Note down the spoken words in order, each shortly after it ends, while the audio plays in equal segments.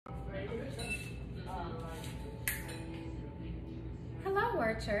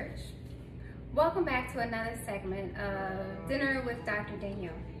Word Church. Welcome back to another segment of Dinner with Dr.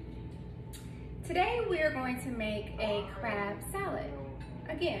 Danielle. Today we are going to make a crab salad.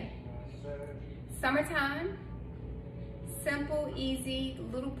 Again, summertime, simple, easy,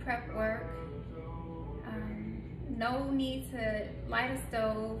 little prep work. No need to light a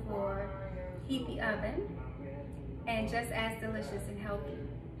stove or heat the oven, and just as delicious and healthy.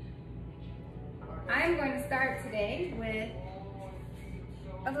 I am going to start today with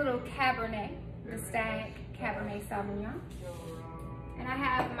a little Cabernet, the Stag Cabernet Sauvignon. And I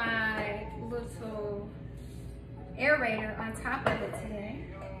have my little aerator on top of it today.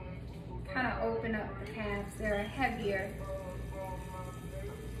 Kind of open up the calves. They're a heavier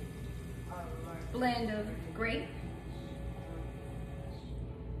blend of grape.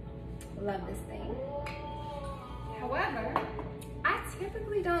 Love this thing. However, I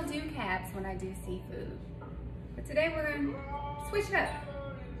typically don't do calves when I do seafood. But today we're going to switch it up.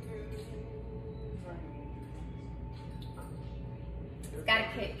 It's got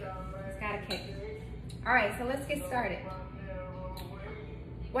a kick. It's got a kick. All right, so let's get started.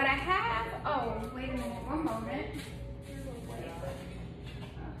 What I have, oh, wait a minute, one moment.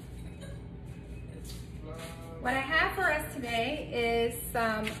 What I have for us today is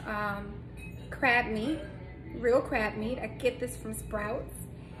some crab meat, real crab meat. I get this from Sprouts,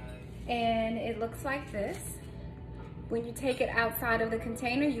 and it looks like this. When you take it outside of the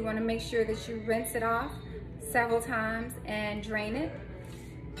container, you want to make sure that you rinse it off several times and drain it.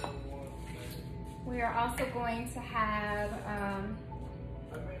 We are also going to have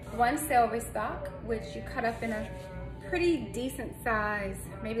one celery stalk, which you cut up in a pretty decent size,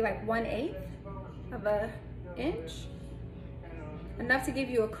 maybe like 1/8 of an inch. Enough to give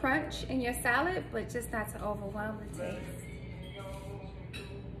you a crunch in your salad, but just not to overwhelm the taste.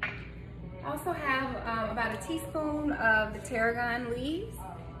 I also have about a teaspoon of the tarragon leaves.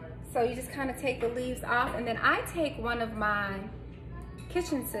 So you just kind of take the leaves off, and then I take one of my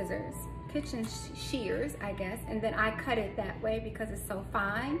kitchen scissors, kitchen shears, I guess, and then I cut it that way because it's so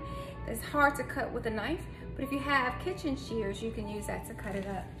fine. It's hard to cut with a knife, but if you have kitchen shears, you can use that to cut it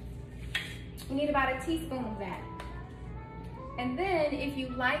up. You need about a teaspoon of that. And then if you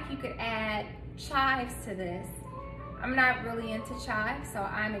like, you could add chives to this. I'm not really into chives, so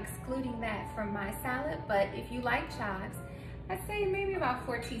I'm excluding that from my salad, but if you like chives, I'd say maybe about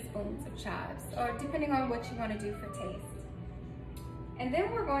 4 teaspoons of chives, or depending on what you want to do for taste. And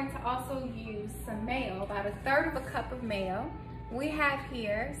then we're going to also use some mayo, about 1/3 of a cup of mayo. We have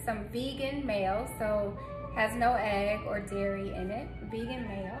here some vegan mayo, so has no egg or dairy in it, vegan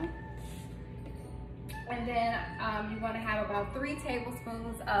mayo. And then you want to have about 3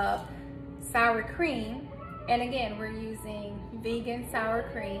 tablespoons of sour cream. And again, we're using vegan sour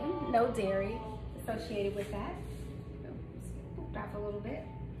cream, no dairy associated with that. Off a little bit.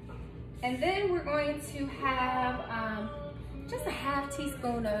 And then we're going to have just a 1/2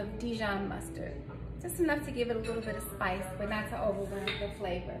 teaspoon of Dijon mustard. Just enough to give it a little bit of spice, but not to overwhelm the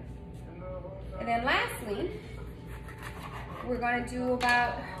flavor. And then lastly, we're going to do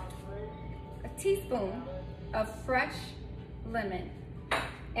about a teaspoon of fresh lemon.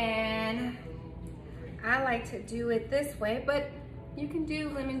 And I like to do it this way, but you can do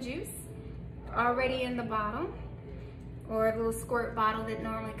lemon juice already in the bottle, or a little squirt bottle that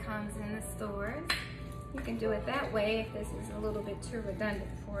normally comes in the stores. You can do it that way if this is a little bit too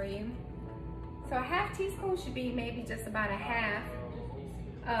redundant for you. So a 1/2 teaspoon should be maybe just about 1/2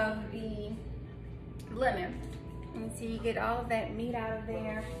 of the lemon. And so you get all of that meat out of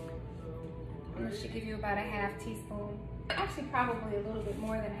there. And it should give you about a 1/2 teaspoon. Actually, probably a little bit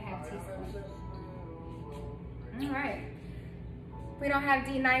more than a 1/2 teaspoon. All right. We don't have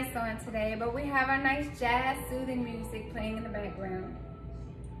D-Nice on today, but we have our nice jazz soothing music playing in the background.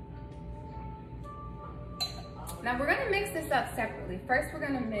 Now we're gonna mix this up separately. First, we're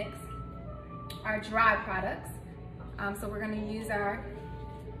gonna mix our dry products. So we're gonna use our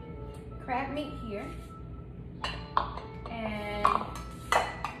crab meat here. And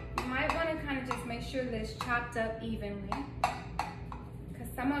you might wanna kind of just make sure that it's chopped up evenly, because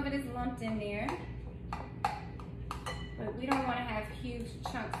some of it is lumped in there. But we don't want to have huge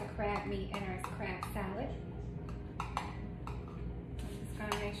chunks of crab meat in our crab salad. I'm just going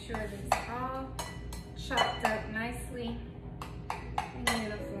to make sure that it's all chopped up nicely and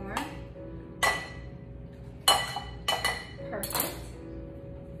uniform. Perfect.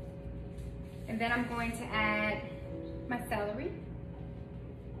 And then I'm going to add my celery.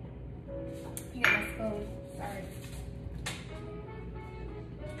 Get my spoon, sorry.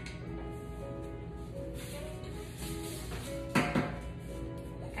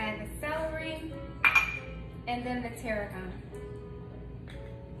 and then the tarragon.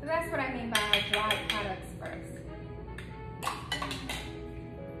 that's what I mean by our dry products first.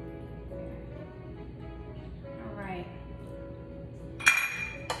 All right.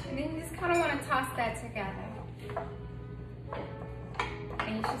 And then you just kind of want to toss that together.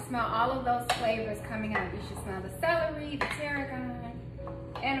 And you should smell all of those flavors coming out. You should smell the celery, the tarragon,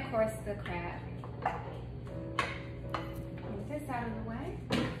 and of course the crab. Move this out of the way.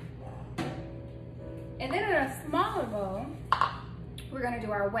 And then in a smaller bowl, we're gonna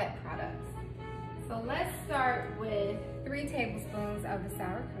do our wet products. So let's start with 3 tablespoons of the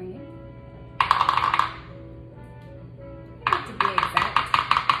sour cream. Not to be exact,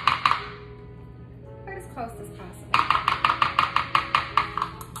 but as close as possible.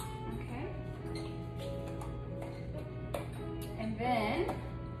 Okay. And then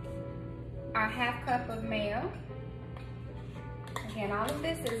our 1/2 cup of mayo. Again, all of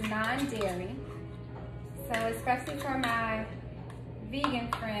this is non-dairy. So especially for my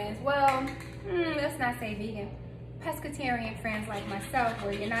vegan friends, well, let's not say vegan, pescatarian friends like myself,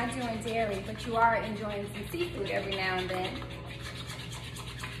 where you're not doing dairy, but you are enjoying some seafood every now and then,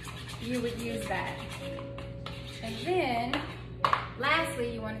 you would use that. And then,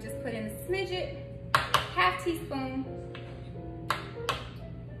 lastly, you want to just put in a smidget, 1/2 teaspoon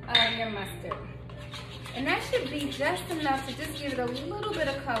of your mustard. And that should be just enough to just give it a little bit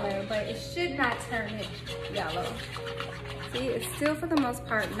of color, but it should not turn it yellow. See, it's still for the most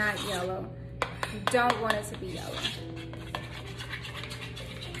part not yellow. You don't want it to be yellow.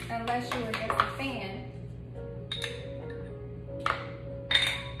 Unless you are just a fan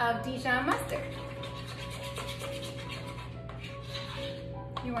of Dijon mustard.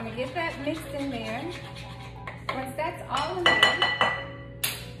 You want to get that mixed in there. Once that's all in there,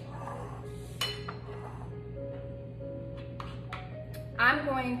 I'm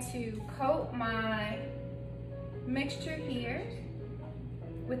going to coat my mixture here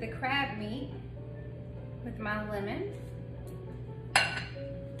with the crab meat, with my lemon.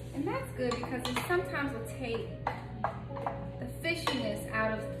 And that's good because it sometimes will take the fishiness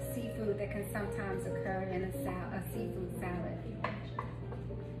out of the seafood that can sometimes occur in a seafood salad.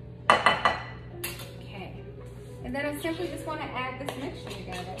 Okay. And then I simply just want to add this mixture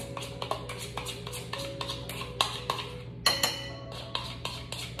together.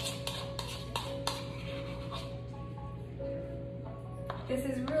 This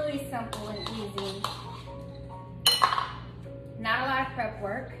is really simple and easy. Not a lot of prep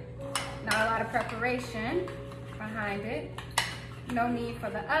work, not a lot of preparation behind it. No need for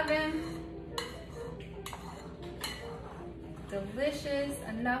the oven. Delicious,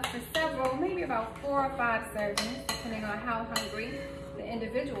 enough for several, maybe about 4 or 5 servings, depending on how hungry the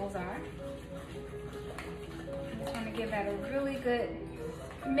individuals are. I'm just gonna give that a really good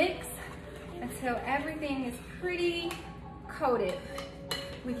mix until everything is pretty coated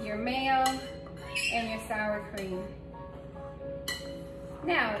with your mayo and your sour cream.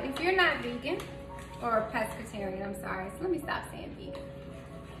 Now, if you're not vegan or pescatarian, I'm sorry, so let me stop saying vegan.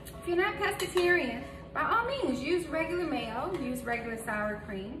 If you're not pescatarian, by all means, use regular mayo, use regular sour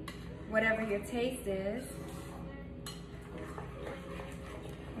cream, whatever your taste is.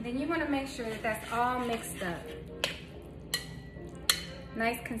 And then you want to make sure that that's all mixed up.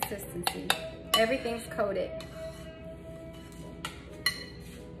 Nice consistency. Everything's coated.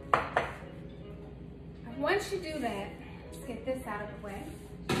 Once you do that, let's get this out of the way.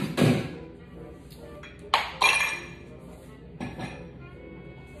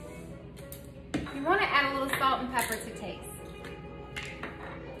 You want to add a little salt and pepper to taste.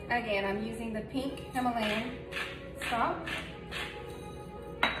 Again, I'm using the pink Himalayan salt.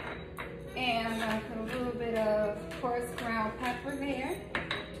 And I'm going to put a little bit of coarse ground pepper there.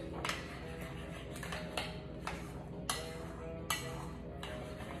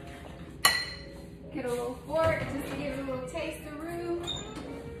 Get a little fork just to give it a little taste-a-roo.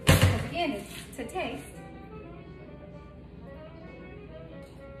 Because again, it's to taste.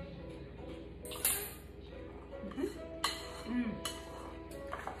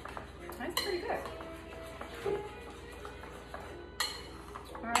 That's pretty good.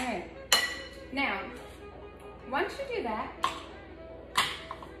 All right. Now, once you do that,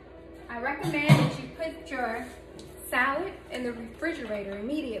 I recommend that you put your salad in the refrigerator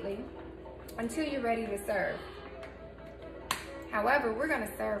immediately until you're ready to serve. However, we're gonna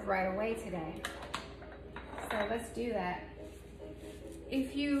serve right away today. So let's do that.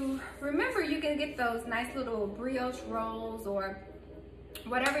 If you remember, you can get those nice little brioche rolls or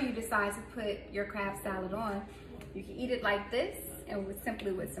whatever you decide to put your crab salad on. You can eat it like this and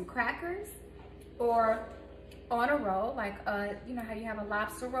simply with some crackers, or on a roll, like you know how you have a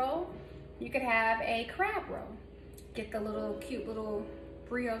lobster roll? You could have a crab roll. Get the little cute little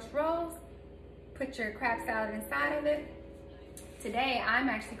brioche rolls, put your crab salad inside of it. Today, I'm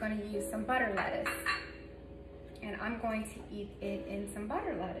actually going to use some butter lettuce, and I'm going to eat it in some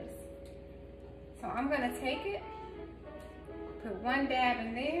butter lettuce. So I'm going to take it, put one dab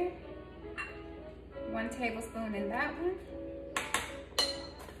in there, 1 tablespoon in that one.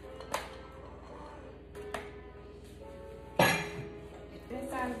 Get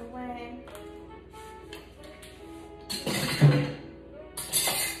this out of the way.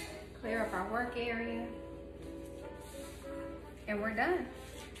 Clear up our work area. And we're done.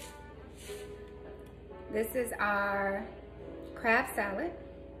 This is our crab salad.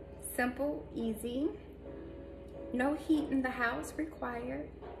 Simple, easy. No heat in the house required.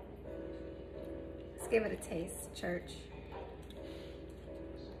 Let's give it a taste, church.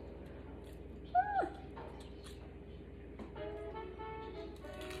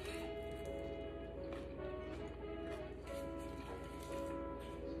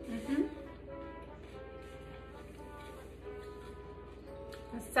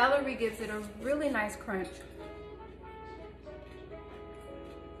 The celery gives it a really nice crunch.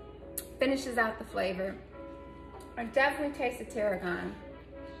 Finishes out the flavor. I definitely taste the tarragon.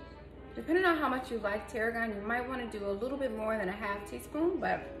 Depending on how much you like tarragon, you might want to do a little bit more than a ½ teaspoon,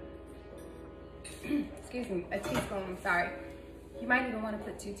 but excuse me, a teaspoon, I'm sorry. You might even want to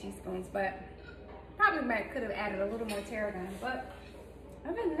put 2 teaspoons, but probably could have added a little more tarragon, but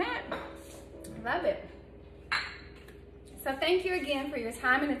other than that, I love it. So thank you again for your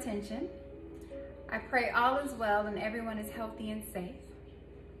time and attention. I pray all is well and everyone is healthy and safe.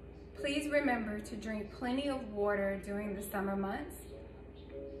 Please remember to drink plenty of water during the summer months.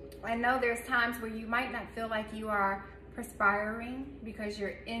 I know there's times where you might not feel like you are perspiring because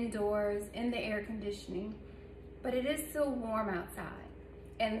you're indoors in the air conditioning, but it is still warm outside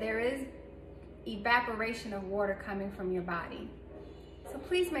and there is evaporation of water coming from your body. So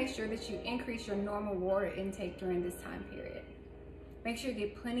please make sure that you increase your normal water intake during this time period. Make sure you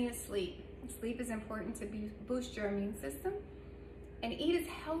get plenty of sleep. Sleep is important to boost your immune system. And eat as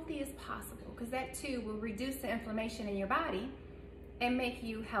healthy as possible, because that too will reduce the inflammation in your body and make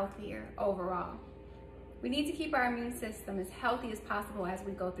you healthier overall. We need to keep our immune system as healthy as possible as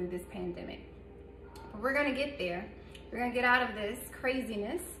we go through this pandemic. But we're gonna get there. We're gonna get out of this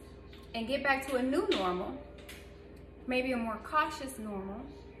craziness and get back to a new normal. Maybe a more cautious normal,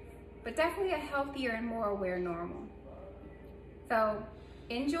 but definitely a healthier and more aware normal. So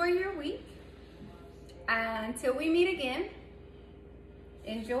enjoy your week. Until we meet again,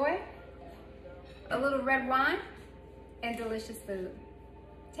 enjoy a little red wine and delicious food.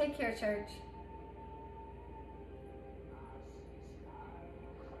 Take care, church.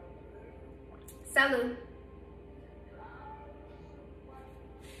 Salud.